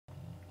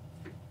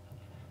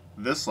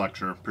this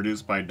lecture,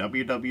 produced by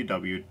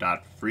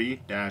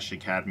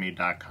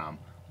www.free-academy.com,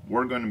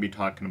 we're going to be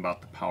talking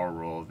about the power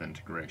rule of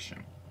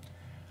integration.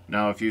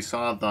 Now, if you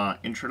saw the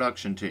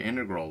Introduction to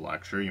Integral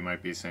lecture, you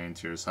might be saying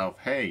to yourself,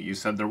 hey, you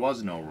said there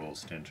was no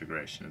rules to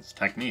integration, it's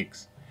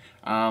techniques.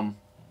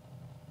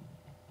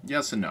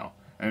 Yes and no.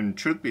 And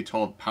truth be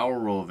told, power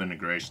rule of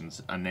integration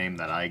is a name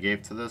that I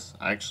gave to this.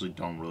 I actually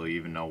don't really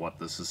even know what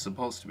this is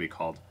supposed to be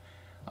called.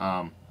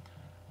 But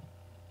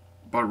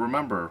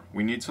remember,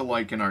 we need to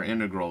liken our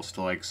integrals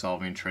to like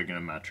solving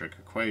trigonometric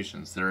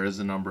equations. There is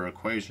a number of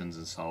equations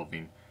in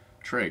solving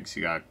trigs.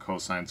 You got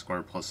cosine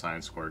squared plus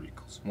sine squared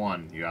equals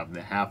 1. You have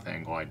the half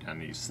angle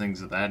identities,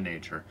 things of that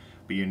nature.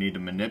 But you need to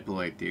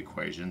manipulate the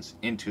equations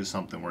into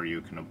something where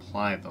you can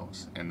apply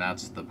those. And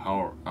that's the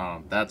power,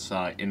 that's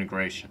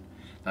integration.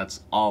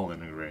 That's all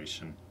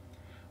integration.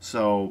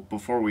 So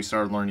before we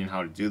start learning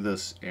how to do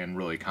this in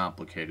really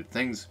complicated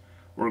things,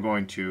 we're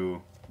going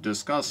to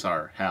discuss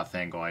our half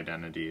angle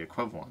identity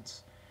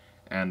equivalents.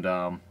 And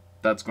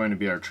that's going to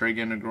be our trig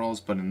integrals,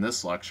 but in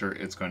this lecture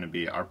it's going to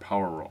be our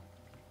power rule.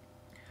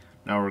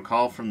 Now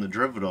recall from the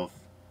derivative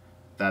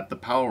that the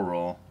power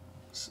rule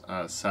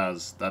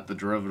says that the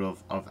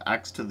derivative of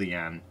x to the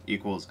n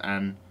equals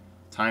n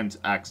times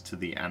x to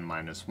the n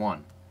minus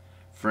 1.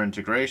 For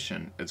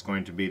integration, it's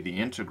going to be the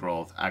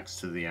integral of x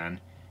to the n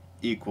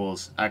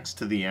equals x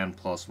to the n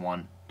plus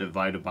 1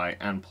 divided by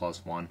n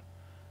plus 1,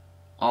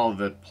 all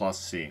of it plus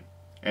c.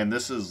 And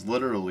this is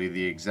literally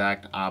the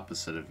exact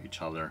opposite of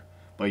each other,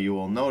 but you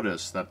will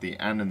notice that the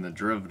n in the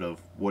derivative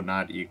would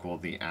not equal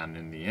the n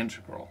in the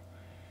integral.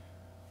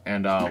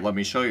 And let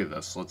me show you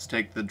this. Let's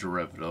take the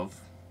derivative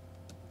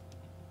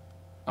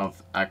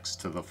of x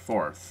to the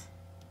fourth.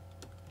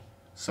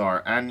 So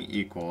our n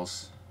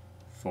equals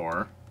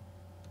 4,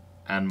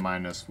 n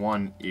minus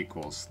 1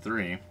 equals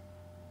 3,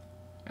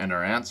 and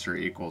our answer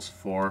equals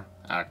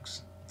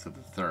 4x to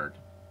the third.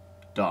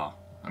 Duh.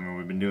 I mean,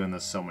 we've been doing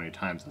this so many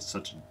times, it's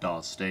such a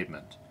duh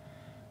statement.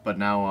 But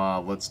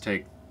now let's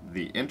take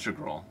the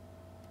integral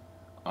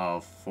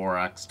of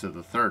 4x to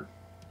the third.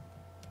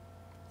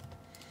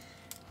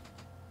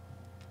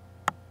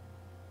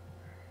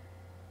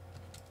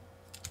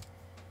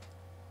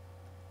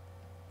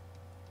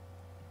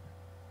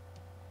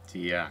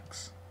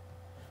 dx.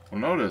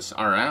 Well, notice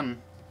our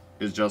n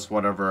is just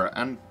whatever our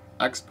n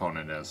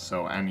exponent is,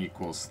 so n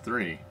equals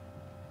 3,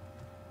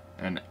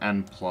 and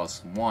n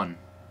plus 1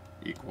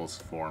 equals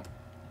 4.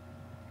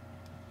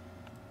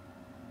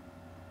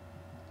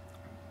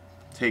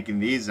 Taking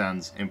these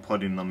n's and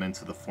putting them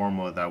into the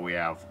formula that we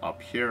have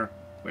up here,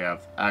 we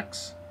have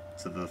x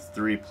to the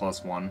 3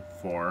 plus 1,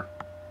 4,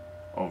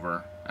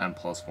 over n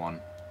plus 1,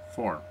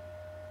 4.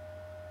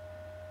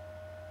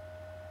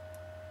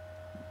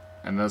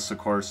 And this, of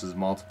course, is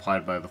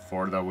multiplied by the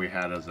 4 that we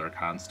had as our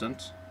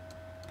constant,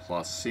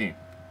 plus c.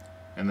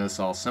 And this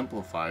all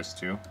simplifies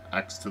to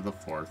x to the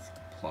fourth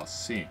plus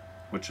c,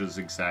 which is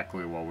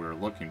exactly what we were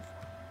looking for.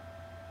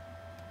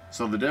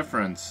 So the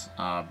difference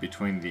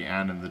between the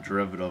n in the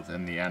derivative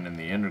and the n in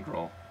the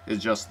integral is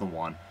just the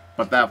 1,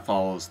 but that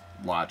follows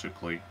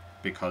logically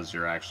because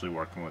you're actually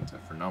working with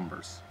different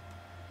numbers.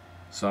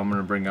 So I'm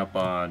going to bring up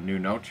a new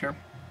note here,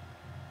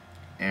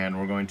 and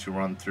we're going to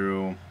run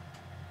through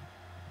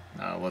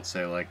let's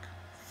say like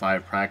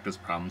 5 practice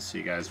problems so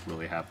you guys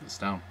really have this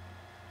down.